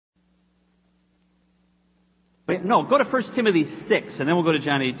No, go to 1 Timothy 6, and then we'll go to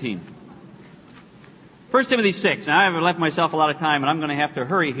John 18. 1 Timothy 6. Now, I haven't left myself a lot of time, and I'm going to have to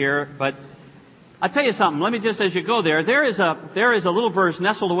hurry here, but I'll tell you something. Let me just, as you go there is a little verse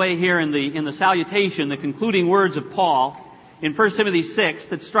nestled away here in the salutation, the concluding words of Paul in 1 Timothy 6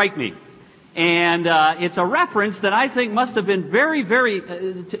 that strike me. And it's a reference that I think must have been very, very,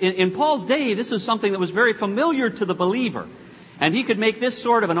 in Paul's day, this is something that was very familiar to the believer. And he could make this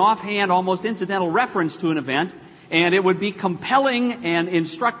sort of an offhand, almost incidental reference to an event, and it would be compelling and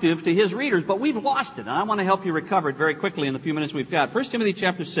instructive to his readers. But we've lost it, and I want to help you recover it very quickly in the few minutes we've got. 1 Timothy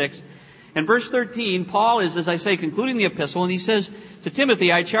chapter 6 and verse 13, Paul is, as I say, concluding the epistle, and he says to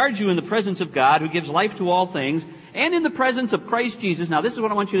Timothy, I charge you in the presence of God, who gives life to all things, and in the presence of Christ Jesus, now this is what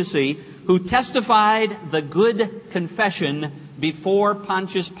I want you to see, who testified the good confession before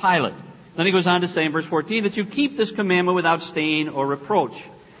Pontius Pilate. Then he goes on to say in verse 14 that you keep this commandment without stain or reproach.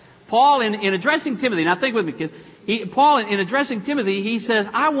 Paul, in addressing Timothy, now think with me, kids. Paul, in addressing Timothy, he says,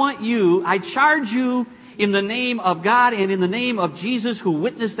 I charge you in the name of God and in the name of Jesus who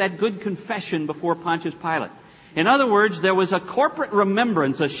witnessed that good confession before Pontius Pilate. In other words, there was a corporate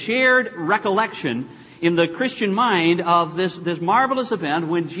remembrance, a shared recollection in the Christian mind of this marvelous event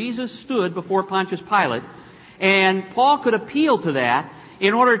when Jesus stood before Pontius Pilate. And Paul could appeal to that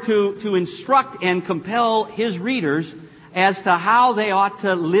in order to instruct and compel his readers as to how they ought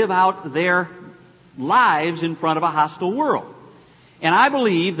to live out their lives in front of a hostile world. And I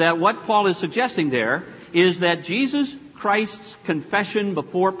believe that what Paul is suggesting there is that Jesus Christ's confession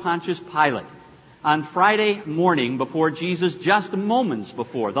before Pontius Pilate on Friday morning, before Jesus, just moments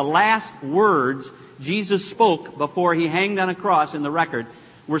before, the last words Jesus spoke before he hanged on a cross in the record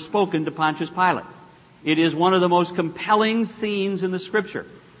were spoken to Pontius Pilate. It is one of the most compelling scenes in the Scripture,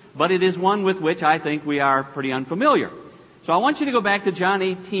 but it is one with which I think we are pretty unfamiliar. So I want you to go back to John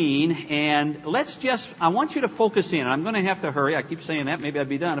 18, and I want you to focus in. I'm going to have to hurry. I keep saying that. Maybe I'd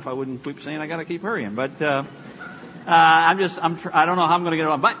be done if I wouldn't keep saying I got to keep hurrying. But I don't know how I'm going to get it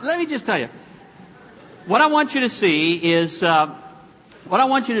on. But let me just tell you, what I want you to see is what I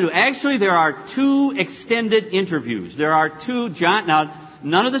want you to do. Actually, there are two extended interviews. There are two John. Now,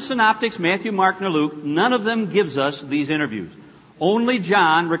 none of the synoptics, Matthew, Mark, nor Luke, none of them gives us these interviews. Only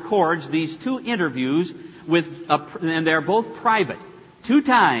John records these two interviews and they're both private. 2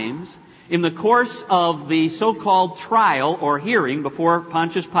 times in the course of the so-called trial or hearing before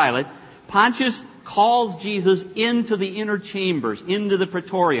Pontius Pilate, Pontius calls Jesus into the inner chambers, into the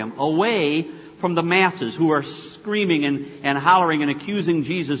praetorium, away from the masses who are screaming and hollering and accusing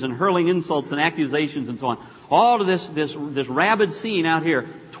Jesus and hurling insults and accusations and so on. All of this rabid scene out here.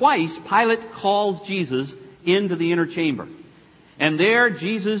 Twice, Pilate calls Jesus into the inner chamber. And there,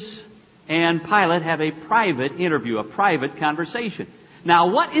 Jesus and Pilate have a private interview, a private conversation. Now,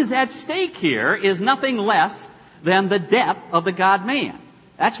 what is at stake here is nothing less than the death of the God-man.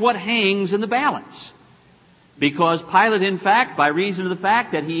 That's what hangs in the balance. Because Pilate, in fact, by reason of the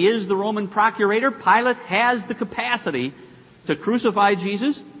fact that he is the Roman procurator, Pilate has the capacity to crucify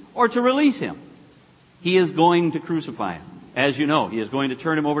Jesus or to release him. He is going to crucify him. As you know, he is going to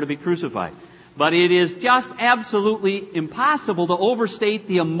turn him over to be crucified. But it is just absolutely impossible to overstate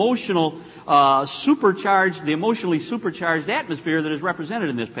the emotionally supercharged atmosphere that is represented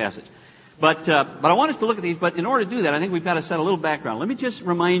in this passage. But I want us to look at these. But in order to do that, I think we've got to set a little background. Let me just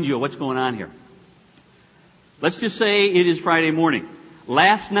remind you of what's going on here. Let's just say it is Friday morning.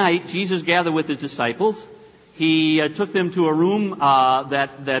 Last night, Jesus gathered with his disciples. He took them to a room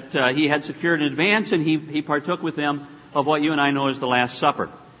that he had secured in advance, and he partook with them of what you and I know as the Last Supper.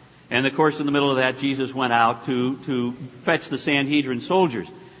 And of course, in the middle of that, Jesus went out to fetch the Sanhedrin soldiers.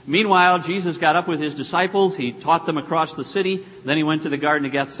 Meanwhile, Jesus got up with his disciples. He taught them across the city. Then he went to the Garden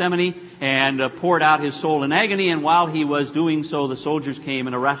of Gethsemane and poured out his soul in agony. And while he was doing so, the soldiers came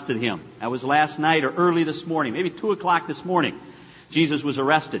and arrested him. That was last night or early this morning, maybe 2 o'clock this morning. Jesus was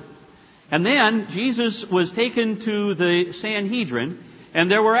arrested. And then Jesus was taken to the Sanhedrin,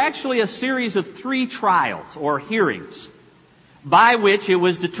 and there were actually a series of 3 trials or hearings by which it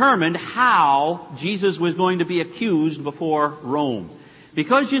was determined how Jesus was going to be accused before Rome.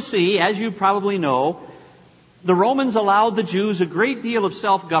 Because you see, as you probably know, the Romans allowed the Jews a great deal of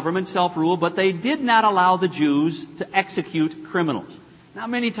self-government, self-rule, but they did not allow the Jews to execute criminals. Now,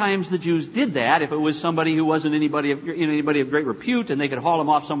 many times the Jews did that if it was somebody who wasn't anybody of great repute, and they could haul him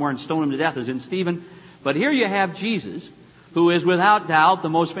off somewhere and stone him to death, as in Stephen. But here you have Jesus, who is without doubt the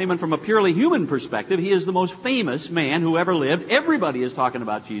most famous from a purely human perspective. He is the most famous man who ever lived. Everybody is talking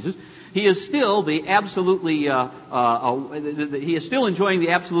about Jesus. He is still he is still enjoying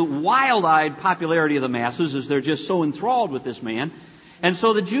the absolute wild-eyed popularity of the masses as they're just so enthralled with this man. And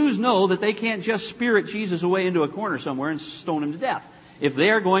so the Jews know that they can't just spirit Jesus away into a corner somewhere and stone him to death. If they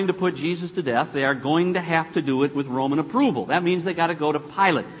are going to put Jesus to death, they are going to have to do it with Roman approval. That means they got to go to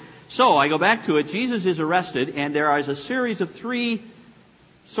Pilate. So I go back to it. Jesus is arrested, and there is a series of 3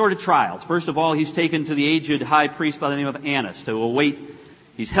 sort of trials. First of all, he's taken to the aged high priest by the name of Annas to await.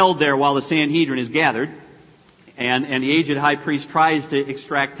 He's held there while the Sanhedrin is gathered, and the aged high priest tries to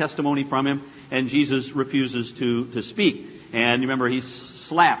extract testimony from him, and Jesus refuses to speak. And remember, he's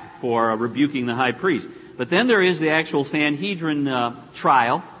slapped for rebuking the high priest. But then there is the actual Sanhedrin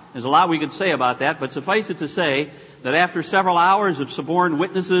trial. There's a lot we could say about that, but suffice it to say that after several hours of suborned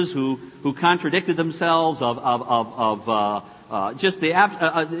witnesses who contradicted themselves, just the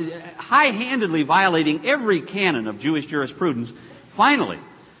high-handedly violating every canon of Jewish jurisprudence, finally,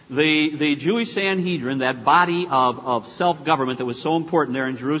 the Jewish Sanhedrin, that body of self-government that was so important there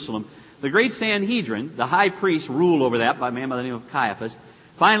in Jerusalem, the great Sanhedrin, the high priest ruled over that by a man by the name of Caiaphas.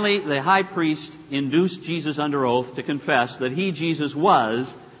 Finally, the high priest induced Jesus under oath to confess that he, Jesus,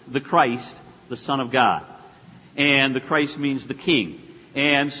 was the Christ, the Son of God. And the Christ means the King.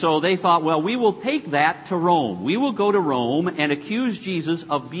 And so they thought, well, we will take that to Rome. We will go to Rome and accuse Jesus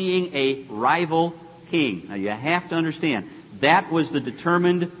of being a rival king. Now, you have to understand, that was the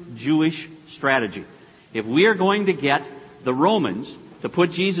determined Jewish strategy. If we are going to get the Romans to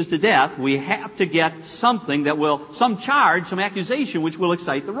put Jesus to death, we have to get something that will, some charge, some accusation which will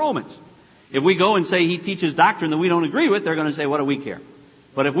excite the Romans. If we go and say he teaches doctrine that we don't agree with, they're going to say, what do we care?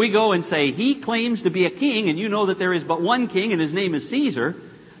 But if we go and say he claims to be a king, and you know that there is but one king and his name is Caesar,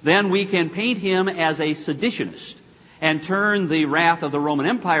 then we can paint him as a seditionist and turn the wrath of the Roman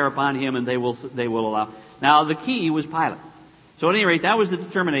Empire upon him, and they will allow. Now, the key was Pilate. So at any rate, that was the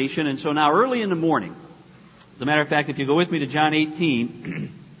determination. And so now early in the morning, as a matter of fact, if you go with me to John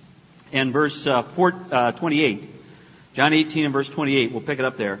 18 and verse 28, John 18 and verse 28, we'll pick it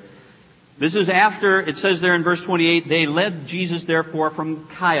up there. This is after, it says there in verse 28, they led Jesus therefore from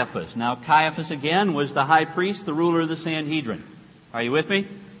Caiaphas. Now Caiaphas again was the high priest, the ruler of the Sanhedrin. Are you with me?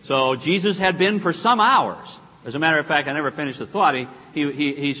 So Jesus had been for some hours. As a matter of fact, I never finished the thought.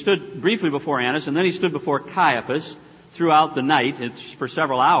 He stood briefly before Annas, and then he stood before Caiaphas throughout the night. It's for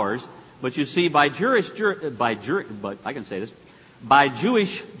several hours. But you see, by Jewish jurisprudence, by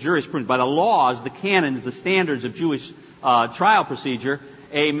the laws, the canons, the standards of Jewish trial procedure,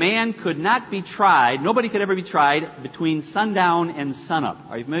 a man could not be tried, nobody could ever be tried between sundown and sunup.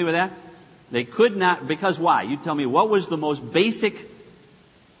 Are you familiar with that? They could not, because why? You tell me, what was the most basic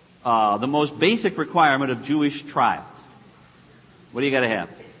requirement of Jewish trials? What do you got to have?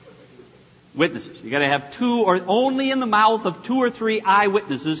 Witnesses. You got to have 2, or only in the mouth of 2 or 3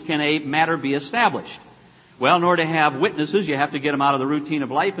 eyewitnesses can a matter be established. Well, in order to have witnesses, you have to get them out of the routine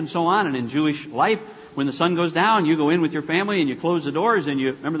of life and so on. And in Jewish life, when the sun goes down, you go in with your family and you close the doors, and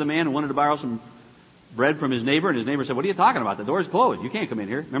you remember the man who wanted to borrow some bread from his neighbor, and his neighbor said, what are you talking about? The door's closed. You can't come in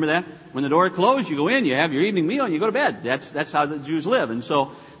here. Remember that? When the door is closed, you go in, you have your evening meal, and you go to bed. That's how the Jews live. And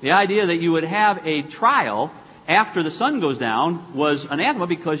so the idea that you would have a trial after the sun goes down was anathema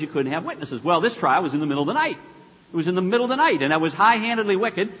because you couldn't have witnesses. Well, this trial was in the middle of the night. It was in the middle of the night, and that was high-handedly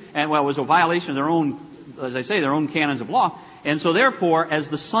wicked, and well, it was a violation of their own, as I say, their own canons of law. And so therefore, as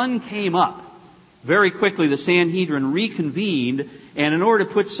the sun came up, very quickly the Sanhedrin reconvened, and in order to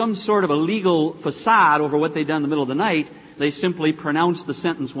put some sort of a legal facade over what they'd done in the middle of the night, they simply pronounced the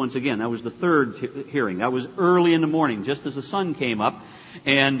sentence once again. That was the third hearing. That was early in the morning, just as the sun came up.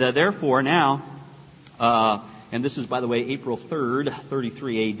 And therefore now, and this is, by the way, April 3rd,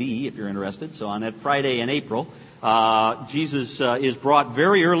 33 A.D., if you're interested. So on that Friday in April, Jesus is brought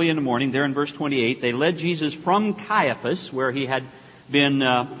very early in the morning. There in verse 28, they led Jesus from Caiaphas, where he had been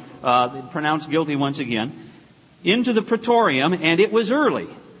pronounced guilty once again, into the praetorium, and it was early.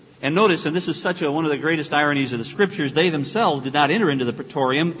 And notice, and this is such one of the greatest ironies of the Scriptures, they themselves did not enter into the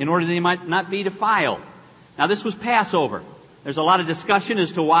praetorium in order that they might not be defiled. Now this was Passover. There's a lot of discussion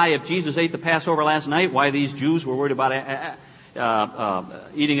as to why, if Jesus ate the Passover last night, why these Jews were worried about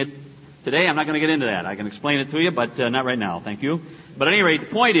eating it today. I'm not going to get into that. I can explain it to you, but not right now. Thank you. But at any rate, the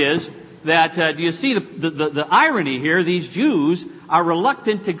point is that, do you see the irony here? These Jews are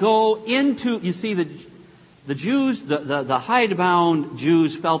reluctant to go into, you see, the Jews, the hidebound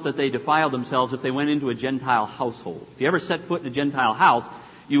Jews felt that they defiled themselves if they went into a Gentile household. If you ever set foot in a Gentile house,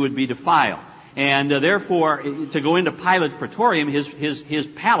 you would be defiled. And therefore, to go into Pilate's praetorium, his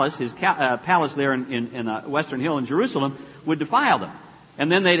palace, palace there in Western Hill in Jerusalem, would defile them. And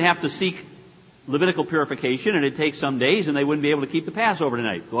then they'd have to seek Levitical purification, and it'd take some days, and they wouldn't be able to keep the Passover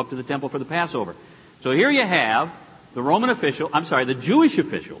tonight. Go up to the temple for the Passover. So here you have the Jewish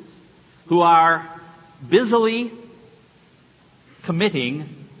officials, who are busily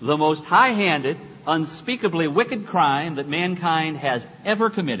committing the most high-handed, unspeakably wicked crime that mankind has ever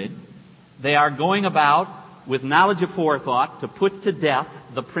committed. They are going about with knowledge of forethought to put to death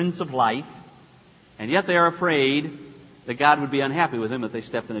the Prince of Life, and yet they are afraid that God would be unhappy with them if they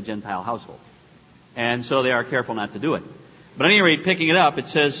stepped in a Gentile household. And so they are careful not to do it. But at any rate, picking it up, it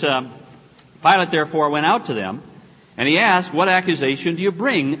says, Pilate therefore went out to them, and he asked, what accusation do you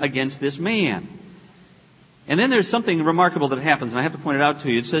bring against this man? And then there's something remarkable that happens, and I have to point it out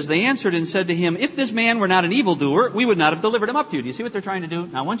to you. It says, they answered and said to him, if this man were not an evildoer, we would not have delivered him up to you. Do you see what they're trying to do?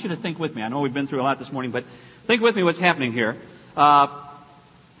 Now I want you to think with me. I know we've been through a lot this morning, but think with me what's happening here.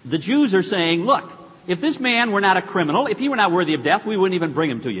 The Jews are saying, look, if this man were not a criminal, if he were not worthy of death, we wouldn't even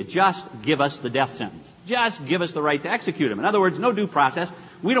bring him to you. Just give us the death sentence. Just give us the right to execute him. In other words, no due process.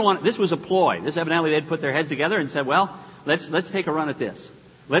 We don't want, this was a ploy. This evidently they'd put their heads together and said, well, let's take a run at this.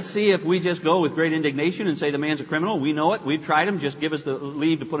 Let's see if we just go with great indignation and say the man's a criminal. We know it. We've tried him. Just give us the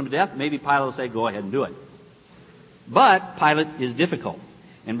leave to put him to death. Maybe Pilate will say, go ahead and do it. But Pilate is difficult.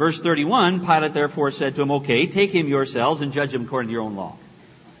 In verse 31, Pilate therefore said to him, okay, take him yourselves and judge him according to your own law.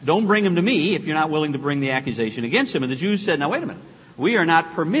 Don't bring him to me if you're not willing to bring the accusation against him. And the Jews said, now wait a minute. We are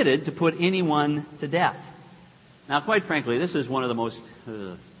not permitted to put anyone to death. Now, quite frankly, this is one of the most,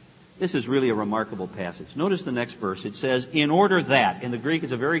 this is really a remarkable passage. Notice the next verse. It says, in order that, in the Greek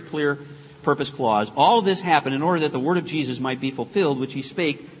it's a very clear purpose clause, all of this happened in order that the word of Jesus might be fulfilled, which he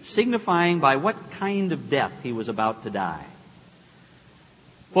spake, signifying by what kind of death he was about to die.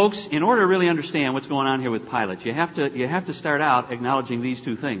 Folks, in order to really understand what's going on here with Pilate, you have to start out acknowledging these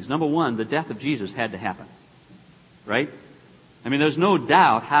two things. Number one, the death of Jesus had to happen. Right? I mean, there's no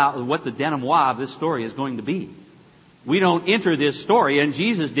doubt what the denouement of this story is going to be. We don't enter this story, and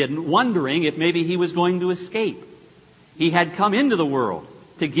Jesus didn't, wondering if maybe he was going to escape. He had come into the world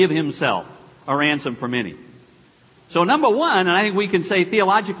to give himself a ransom for many. So number one, and I think we can say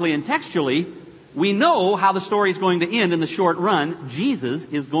theologically and textually, we know how the story is going to end in the short run. Jesus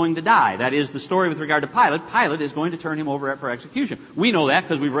is going to die. That is the story with regard to Pilate. Pilate is going to turn him over for execution. We know that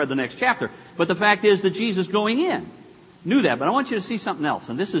because we've read the next chapter. But the fact is that Jesus going in knew that. But I want you to see something else,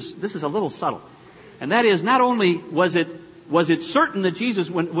 and this is a little subtle. And that is, not only was it certain that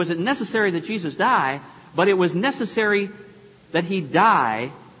was it necessary that Jesus die, but it was necessary that he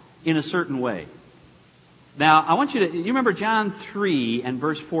die in a certain way. Now, I want you remember John 3 and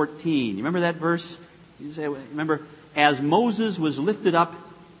verse 14. You remember that verse? Remember, as Moses was lifted up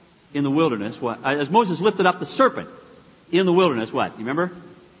in the wilderness, what? As Moses lifted up the serpent in the wilderness, what? You remember?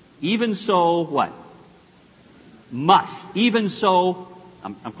 Even so, what? Must. Even so,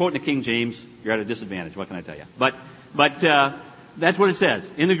 I'm quoting the King James. You're at a disadvantage. What can I tell you? But that's what it says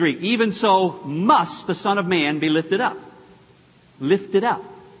in the Greek. Even so must the Son of Man be lifted up. Lifted up.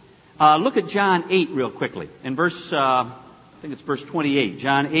 Look at John 8 real quickly. In verse, I think it's verse 28.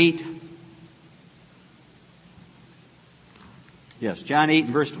 John 8. Yes, John 8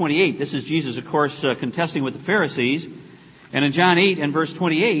 and verse 28. This is Jesus, of course, contesting with the Pharisees. And in John 8 and verse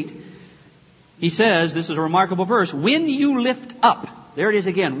 28, he says, this is a remarkable verse, when you lift up, there it is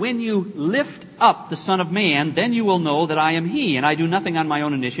again, when you lift up the Son of Man, then you will know that I am He, and I do nothing on my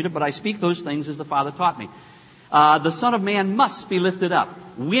own initiative, but I speak those things as the Father taught me. The Son of Man must be lifted up.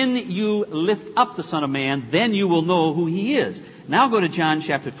 When you lift up the Son of Man, then you will know who He is. Now go to John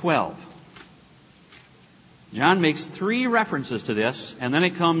chapter 12. John makes 3 references to this, and then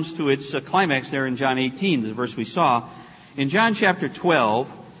it comes to its climax there in John 18, the verse we saw. In John chapter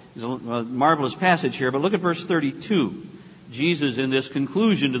 12, there's a marvelous passage here, but look at verse 32. Jesus, in this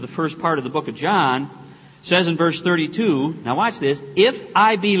conclusion to the first part of the book of John, says in verse 32, now watch this, if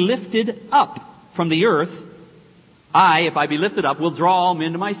I be lifted up from the earth, if I be lifted up, will draw all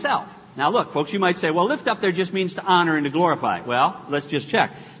men to myself. Now look, folks, you might say, well, lift up there just means to honor and to glorify. Well, let's just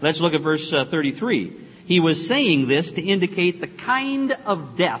check. Let's look at verse 33. He was saying this to indicate the kind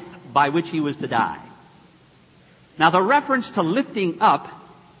of death by which he was to die. Now the reference to lifting up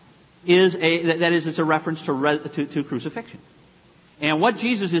it's a reference to crucifixion. And what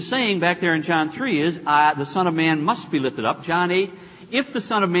Jesus is saying back there in John 3 is, the Son of Man must be lifted up. John 8, if the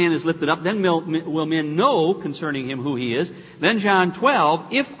Son of Man is lifted up, then will men know concerning Him who He is. Then John 12,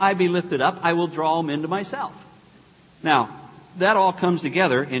 if I be lifted up, I will draw all men to myself. Now, that all comes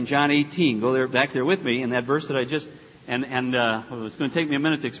together in John 18. Go there, back there with me in that verse that I just, it's going to take me a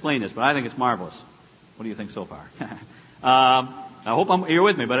minute to explain this, but I think it's marvelous. What do you think so far? I hope you're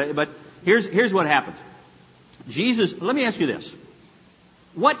with me, but here's what happened. Jesus, let me ask you this.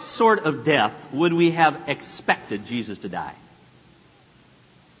 What sort of death would we have expected Jesus to die?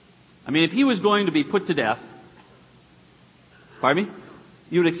 I mean, if He was going to be put to death, pardon me?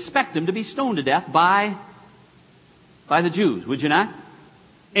 You would expect Him to be stoned to death by by the Jews, would you not?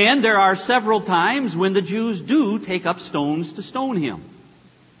 And there are several times when the Jews do take up stones to stone him.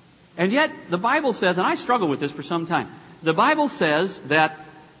 And yet, the Bible says, and I struggle with this for some time, the Bible says that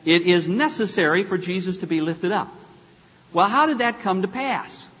it is necessary for Jesus to be lifted up. Well, how did that come to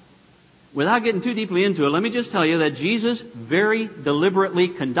pass? Without getting too deeply into it, let me just tell you that Jesus very deliberately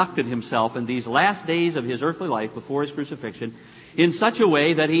conducted himself in these last days of his earthly life before his crucifixion in such a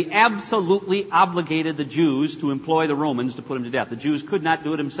way that he absolutely obligated the Jews to employ the Romans to put him to death. The Jews could not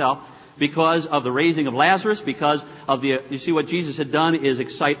do it himself because of the raising of Lazarus, because of you see what Jesus had done is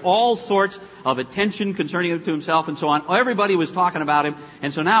excite all sorts of attention concerning him to himself and so on. Everybody was talking about him,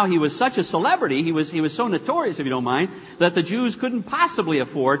 and so now he was such a celebrity, he was so notorious, if you don't mind, that the Jews couldn't possibly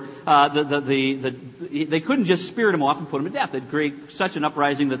afford, they couldn't just spirit him off and put him to death. They'd create such an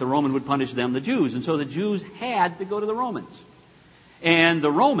uprising that the Roman would punish them, the Jews. And so the Jews had to go to the Romans. And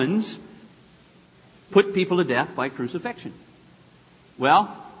the Romans put people to death by crucifixion.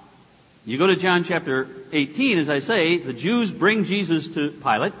 Well, you go to John chapter 18, as I say, the Jews bring Jesus to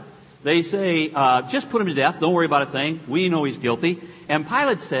Pilate. They say, just put him to death. Don't worry about a thing. We know he's guilty. And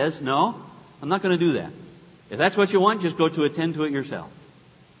Pilate says, no, I'm not going to do that. If that's what you want, just go to attend to it yourself.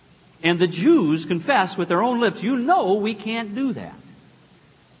 And the Jews confess with their own lips, you know we can't do that.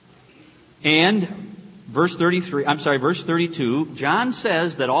 And verse 32, John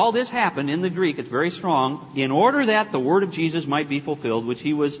says that all this happened in the Greek, it's very strong, in order that the word of Jesus might be fulfilled, which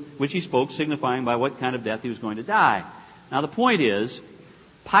he spoke, signifying by what kind of death he was going to die. Now the point is,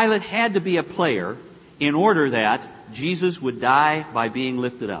 Pilate had to be a player in order that Jesus would die by being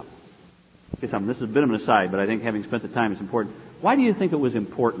lifted up. Okay, this is a bit of an aside, but I think having spent the time, it's important. Why do you think it was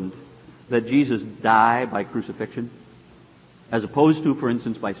important that Jesus die by crucifixion, as opposed to, for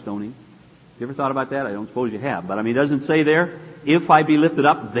instance, by stoning? You ever thought about that? I don't suppose you have. But it doesn't say there, if I be lifted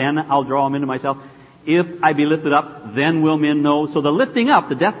up, then I'll draw them into myself. If I be lifted up, then will men know. So the lifting up,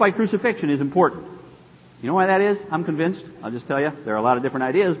 the death by crucifixion, is important. You know why that is? I'm convinced. I'll just tell you. There are a lot of different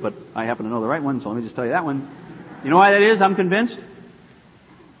ideas, but I happen to know the right one, so let me just tell you that one. You know why that is? I'm convinced.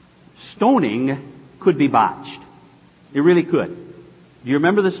 Stoning could be botched. It really could. Do you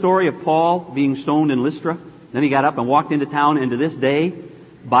remember the story of Paul being stoned in Lystra? Then he got up and walked into town, and to this day,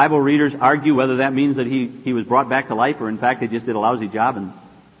 Bible readers argue whether that means that he was brought back to life or in fact he just did a lousy job and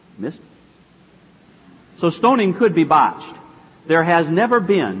missed. So stoning could be botched. There has never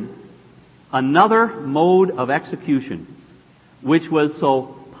been another mode of execution which was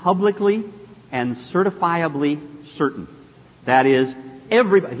so publicly and certifiably certain. That is,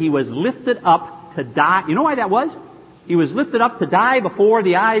 he was lifted up to die. You know why that was? He was lifted up to die before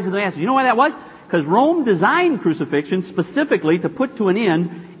the eyes of the masses. You know why that was? Because Rome designed crucifixion specifically to put to an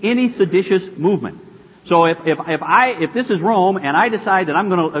end any seditious movement. So if this is Rome and I decide that I'm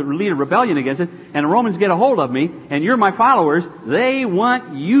going to lead a rebellion against it and the Romans get a hold of me and you're my followers, they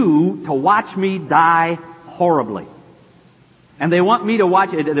want you to watch me die horribly. And they want me to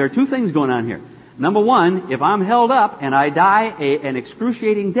watch it. There are two things going on here. Number one, if I'm held up and I die an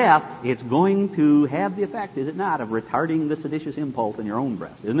excruciating death, it's going to have the effect, is it not, of retarding the seditious impulse in your own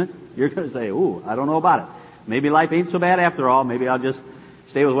breast, isn't it? You're going to say, ooh, I don't know about it. Maybe life ain't so bad after all. Maybe I'll just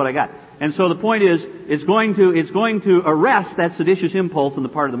stay with what I got. And so the point is, it's going to arrest that seditious impulse on the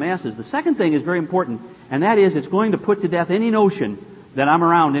part of the masses. The second thing is very important, and that is it's going to put to death any notion that I'm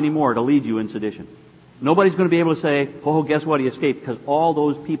around anymore to lead you in sedition. Nobody's going to be able to say, oh, guess what, he escaped, because all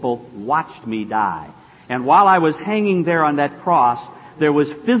those people watched me die. And while I was hanging there on that cross, there was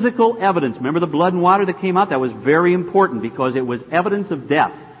physical evidence. Remember the blood and water that came out? That was very important because it was evidence of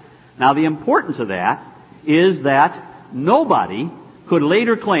death. Now the importance of that is that nobody could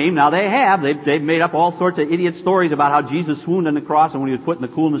later claim, now they've made up all sorts of idiot stories about how Jesus swooned on the cross and when he was put in the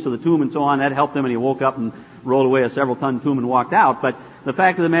coolness of the tomb and so on, that helped him and he woke up and rolled away a several-ton tomb and walked out. But the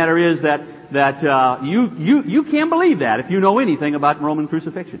fact of the matter is that you can't believe that if you know anything about Roman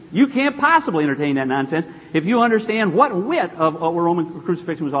crucifixion. You can't possibly entertain that nonsense if you understand what whit of what Roman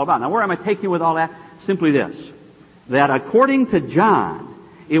crucifixion was all about. Now, where am I taking you with all that? Simply this, that according to John,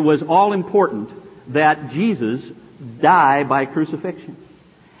 it was all important that Jesus die by crucifixion.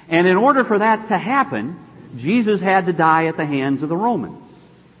 And in order for that to happen, Jesus had to die at the hands of the Romans.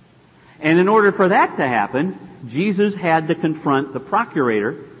 And in order for that to happen, Jesus had to confront the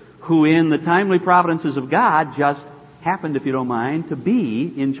procurator, who in the timely providences of God just happened, if you don't mind, to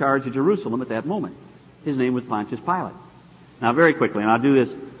be in charge of Jerusalem at that moment. His name was Pontius Pilate. Now very quickly, and I'll do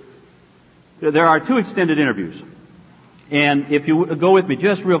this, there are two extended interviews. And if you go with me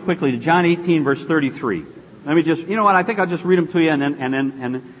just real quickly to John 18 verse 33. Let me just, you know what, I think I'll just read them to you and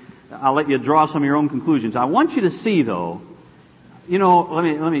then I'll let you draw some of your own conclusions. I want you to see though, you know,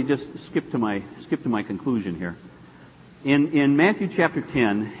 let me just skip to my conclusion here. In Matthew chapter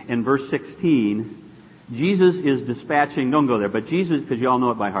 10 and verse 16, Jesus is dispatching, don't go there, but Jesus, because you all know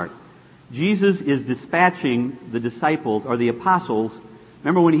it by heart. Jesus is dispatching the disciples, or the apostles.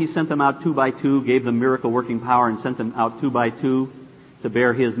 Remember when he sent them out 2 by 2, gave them miracle working power and sent them out 2 by 2 to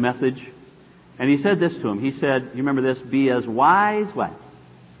bear his message? And he said this to them. He said, you remember this, be as wise, what?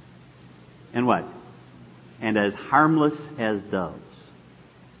 And what? And as harmless as doves.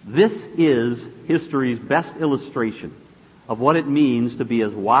 This is history's best illustration of what it means to be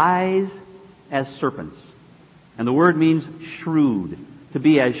as wise as serpents. And the word means shrewd. To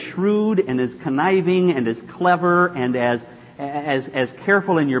be as shrewd and as conniving and as clever and as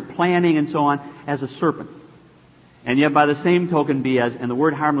careful in your planning and so on as a serpent. And yet by the same token be as, and the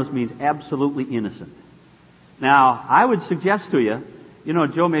word harmless means absolutely innocent. Now, I would suggest to you, you know,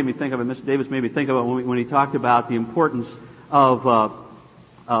 Joe made me think of it, Mr. Davis made me think of it when he talked about the importance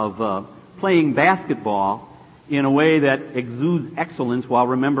of playing basketball in a way that exudes excellence while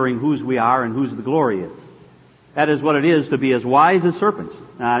remembering whose we are and whose the glory is. That is what it is to be as wise as serpents.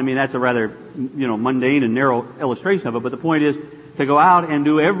 Now, I mean, that's a rather, mundane and narrow illustration of it, but the point is to go out and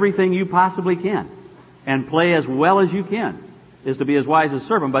do everything you possibly can and play as well as you can is to be as wise as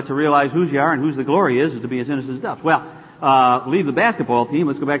serpent, but to realize whose you are and whose the glory is to be as innocent as doves. Well, leave the basketball team.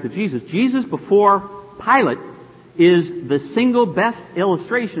 Let's go back to Jesus. Jesus before Pilate is the single best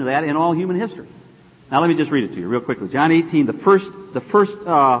illustration of that in all human history. Now let me just read it to you real quickly. John 18, the first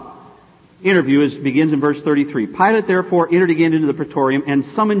interview begins in verse 33. Pilate therefore entered again into the praetorium and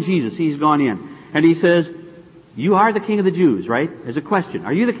summoned Jesus. He's gone in. And he says, you are the king of the Jews, right? There's a question.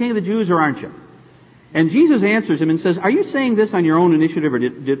 Are you the king of the Jews or aren't you? And Jesus answers him and says, are you saying this on your own initiative or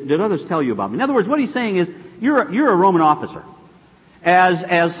did others tell you about me? In other words, what he's saying is, you're a Roman officer.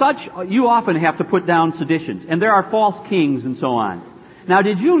 As such, you often have to put down seditions. And there are false kings and so on. Now,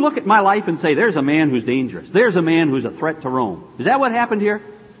 did you look at my life and say, there's a man who's dangerous. There's a man who's a threat to Rome. Is that what happened here?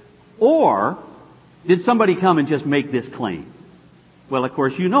 Or did somebody come and just make this claim? Well, of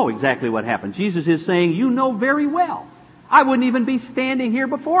course, you know exactly what happened. Jesus is saying, you know very well. I wouldn't even be standing here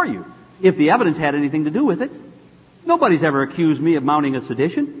before you if the evidence had anything to do with it. Nobody's ever accused me of mounting a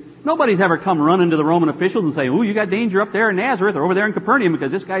sedition. Nobody's ever come running to the Roman officials and say, ooh, you got danger up there in Nazareth or over there in Capernaum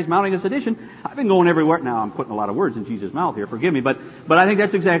because this guy's mounting a sedition. I've been going everywhere. Now, I'm putting a lot of words in Jesus' mouth here, forgive me, but I think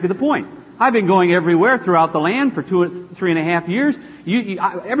that's exactly the point. I've been going everywhere throughout the land for 3.5 years.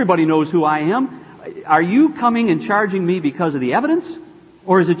 Everybody knows who I am. Are you coming and charging me because of the evidence?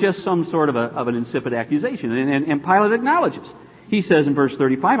 Or is it just some sort of an insipid accusation? And Pilate acknowledges. He says in verse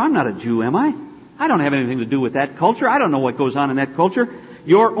 35, I'm not a Jew, am I? I don't have anything to do with that culture. I don't know what goes on in that culture.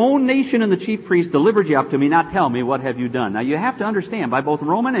 Your own nation and the chief priests delivered you up to me. Now tell me, what have you done? Now you have to understand, by both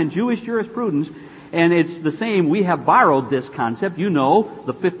Roman and Jewish jurisprudence, and it's the same, we have borrowed this concept. You know,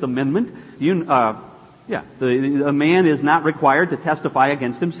 the Fifth Amendment. A man is not required to testify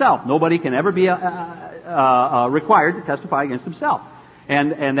against himself. Nobody can ever be required to testify against himself.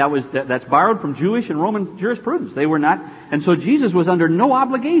 And that's borrowed from Jewish and Roman jurisprudence. They were not, and so Jesus was under no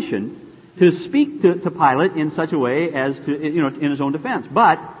obligation to speak to Pilate in such a way as to, in his own defense.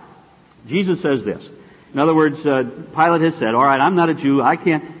 But Jesus says this. In other words, Pilate has said, all right, I'm not a Jew. I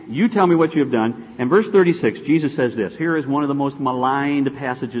can't, you tell me what you have done. And verse 36, Jesus says this. Here is one of the most maligned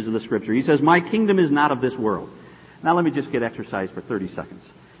passages of the Scripture. He says, my kingdom is not of this world. Now let me just get exercise for 30 seconds.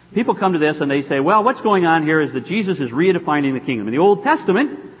 People come to this and they say, well, what's going on here is that Jesus is redefining the kingdom. In the Old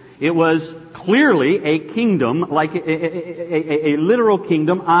Testament, it was clearly a kingdom, like a literal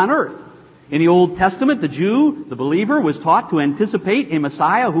kingdom on earth. In the Old Testament, the Jew, the believer, was taught to anticipate a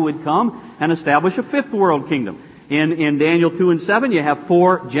Messiah who would come and establish a fifth world kingdom. In Daniel 2 and 7, you have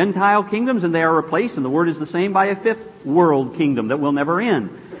 4 Gentile kingdoms, and they are replaced, and the word is the same, by a fifth world kingdom that will never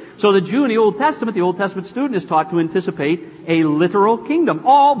end. So the Jew in the Old Testament student is taught to anticipate a literal kingdom,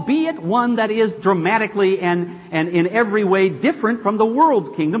 albeit one that is dramatically and in every way different from the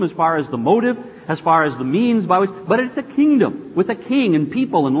world's kingdom as far as the motive, as far as the means by which, but it's a kingdom with a king and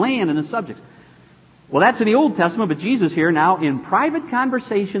people and land and the subjects. Well, that's in the Old Testament, but Jesus here now in private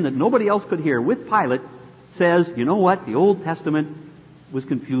conversation that nobody else could hear with Pilate says, you know what, the Old Testament was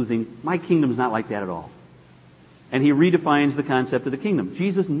confusing. My kingdom's not like that at all. And he redefines the concept of the kingdom.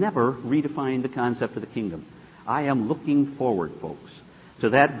 Jesus never redefined the concept of the kingdom. I am looking forward, folks,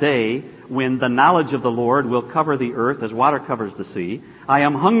 to that day when the knowledge of the Lord will cover the earth as water covers the sea. I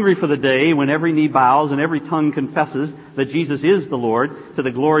am hungry for the day when every knee bows and every tongue confesses that Jesus is the Lord to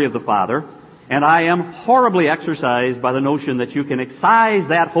the glory of the Father. And I am horribly exercised by the notion that you can excise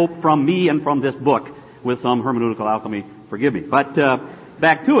that hope from me and from this book with some hermeneutical alchemy. Forgive me. But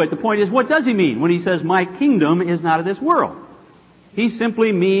back to it, the point is, what does he mean when he says, my kingdom is not of this world? He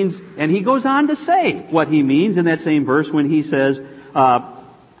simply means, and he goes on to say what he means in that same verse when he says,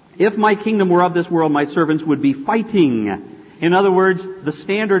 if my kingdom were of this world, my servants would be fighting. In other words, the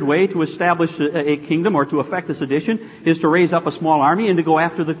standard way to establish a kingdom or to effect a sedition is to raise up a small army and to go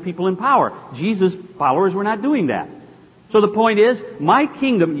after the people in power. Jesus' followers were not doing that. So the point is, my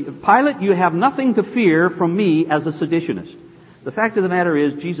kingdom, Pilate, you have nothing to fear from me as a seditionist. The fact of the matter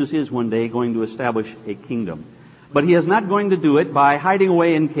is, Jesus is one day going to establish a kingdom. But he is not going to do it by hiding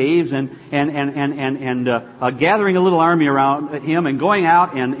away in caves and gathering a little army around him and going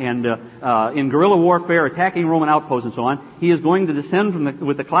out and in guerrilla warfare, attacking Roman outposts and so on. He is going to descend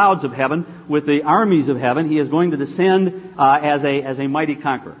with the clouds of heaven, with the armies of heaven. He is going to descend as a mighty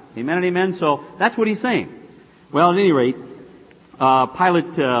conqueror. Amen and amen. So that's what he's saying. Well, at any rate,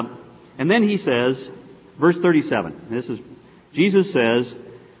 Pilate, and then he says, verse 37. Jesus says,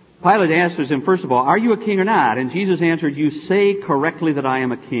 Pilate answers him, first of all, are you a king or not? And Jesus answered, you say correctly that I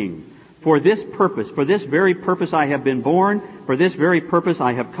am a king. For this very purpose I have been born. For this very purpose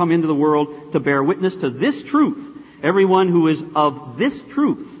I have come into the world to bear witness to this truth. Everyone who is of this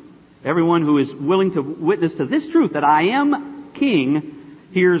truth, everyone who is willing to witness to this truth, that I am king,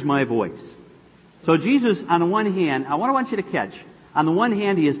 hears my voice. So Jesus, on the one hand, I want you to catch, on the one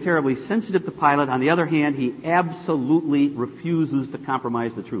hand, he is terribly sensitive to Pilate. On the other hand, he absolutely refuses to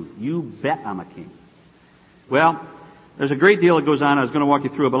compromise the truth. You bet I'm a king. Well, there's a great deal that goes on. I was going to walk you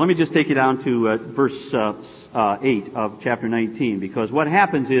through it, but let me just take you down to verse 8 of chapter 19, because what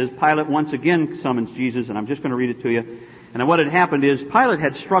happens is Pilate once again summons Jesus, and I'm just going to read it to you. And what had happened is Pilate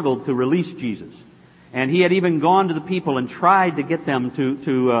had struggled to release Jesus. And he had even gone to the people and tried to get them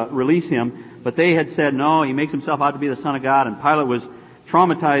to release him. But they had said, no, he makes himself out to be the Son of God, and Pilate was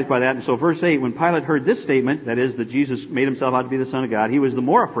traumatized by that. And so verse 8, when Pilate heard this statement, that is, that Jesus made himself out to be the Son of God, he was the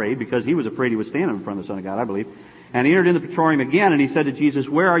more afraid, because he was afraid he was standing in front of the Son of God, I believe. And he entered into the praetorium again, and he said to Jesus,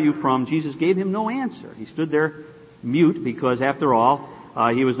 where are you from? Jesus gave him no answer. He stood there mute, because after all,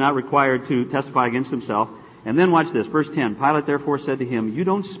 he was not required to testify against himself. And then watch this, verse 10, Pilate therefore said to him, you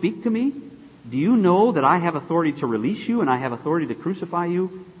don't speak to me? Do you know that I have authority to release you, and I have authority to crucify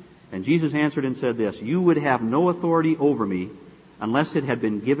you? And Jesus answered and said this, you would have no authority over me unless it had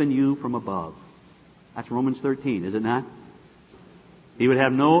been given you from above. That's Romans 13, is it not? He would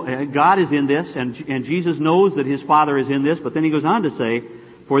have God is in this, and Jesus knows that his Father is in this, but then he goes on to say,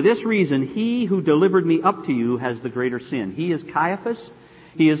 for this reason, he who delivered me up to you has the greater sin. He is Caiaphas.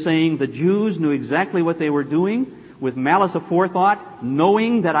 He is saying the Jews knew exactly what they were doing with malice aforethought,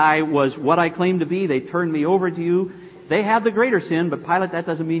 knowing that I was what I claimed to be. They turned me over to you. They have the greater sin, but Pilate, that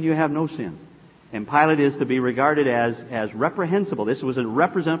doesn't mean you have no sin. And Pilate is to be regarded as reprehensible. This was a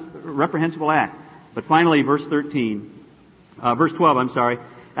reprehensible act. But finally, verse 12,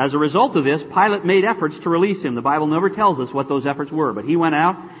 as a result of this, Pilate made efforts to release him. The Bible never tells us what those efforts were, but he went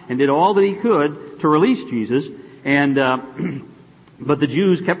out and did all that he could to release Jesus. And but the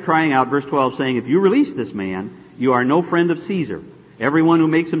Jews kept crying out, verse 12, saying, if you release this man, you are no friend of Caesar. Everyone who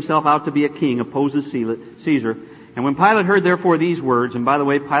makes himself out to be a king opposes Caesar. And when Pilate heard therefore these words, and by the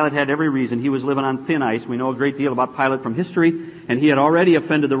way, Pilate had every reason, he was living on thin ice. We know a great deal about Pilate from history, and he had already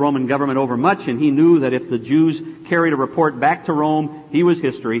offended the Roman government over much, and he knew that if the Jews carried a report back to Rome, he was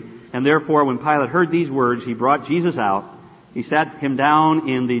history. And therefore, when Pilate heard these words, he brought Jesus out. He sat down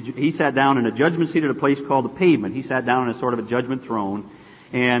in a judgment seat at a place called the Pavement. He sat down in a sort of a judgment throne.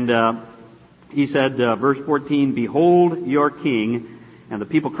 And he said, verse 14, behold your king. And the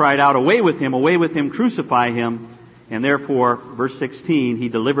people cried out, away with him, crucify him. And therefore, verse 16, he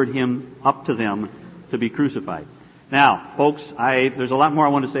delivered him up to them to be crucified. Now, folks, there's a lot more I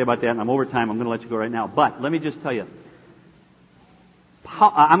want to say about that, and I'm over time. I'm going to let you go right now. But let me just tell you,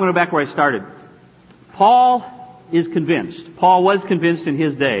 I'm going to go back where I started. Paul was convinced in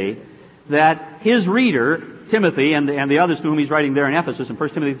his day that his reader, Timothy, and the others to whom he's writing there in Ephesus in 1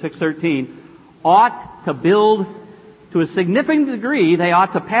 Timothy 6:13, ought to build, to a significant degree, they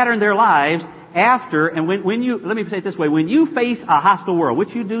ought to pattern their lives after, and when you, let me say it this way, when you face a hostile world,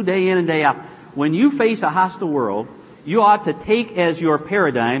 which you do day in and day out, when you face a hostile world, you ought to take as your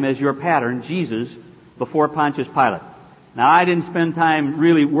paradigm, as your pattern, Jesus before Pontius Pilate. Now, I didn't spend time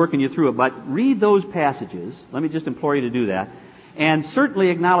really working you through it, but read those passages. Let me just implore you to do that. And certainly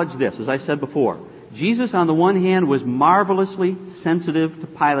acknowledge this, as I said before. Jesus, on the one hand, was marvelously sensitive to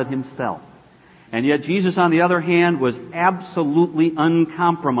Pilate himself. And yet Jesus, on the other hand, was absolutely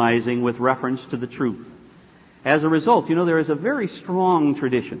uncompromising with reference to the truth. As a result, there is a very strong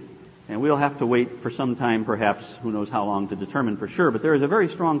tradition, and we'll have to wait for some time, perhaps, who knows how long, to determine for sure, but there is a very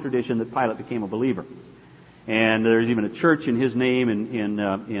strong tradition that Pilate became a believer. And there's even a church in his name in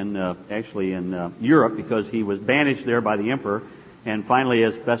Europe, because he was banished there by the emperor, and finally,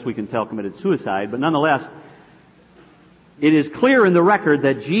 as best we can tell, committed suicide. But nonetheless, it is clear in the record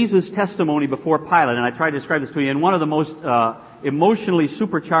that Jesus' testimony before Pilate, and I tried to describe this to you, in one of the most emotionally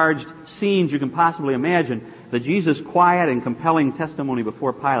supercharged scenes you can possibly imagine, that Jesus' quiet and compelling testimony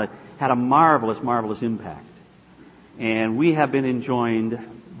before Pilate had a marvelous, marvelous impact. And we have been enjoined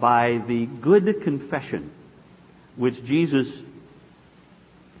by the good confession which Jesus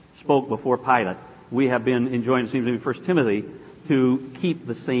spoke before Pilate. We have been enjoined, it seems to be 1 Timothy, to keep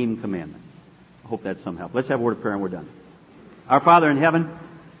the same commandment. I hope that's some help. Let's have a word of prayer and we're done. Our Father in heaven,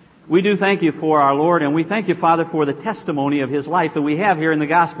 we do thank you for our Lord, and we thank you, Father, for the testimony of His life that we have here in the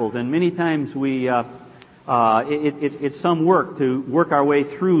Gospels. And many times it's some work to work our way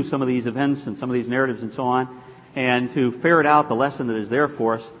through some of these events and some of these narratives and so on, and to ferret out the lesson that is there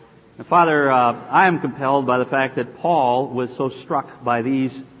for us. And Father, I am compelled by the fact that Paul was so struck by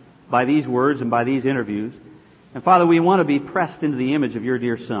these words and by these interviews. And Father, we want to be pressed into the image of your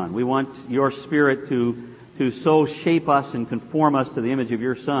dear Son. We want your Spirit to so shape us and conform us to the image of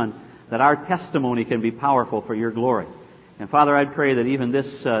your Son that our testimony can be powerful for your glory. And Father, I pray that even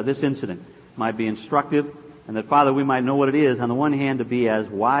this incident might be instructive, and that, Father, we might know what it is, on the one hand, to be as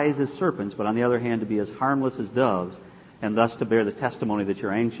wise as serpents, but on the other hand, to be as harmless as doves, and thus to bear the testimony that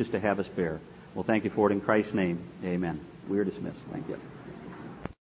you're anxious to have us bear. Well, thank you for it in Christ's name. Amen. We are dismissed. Thank you.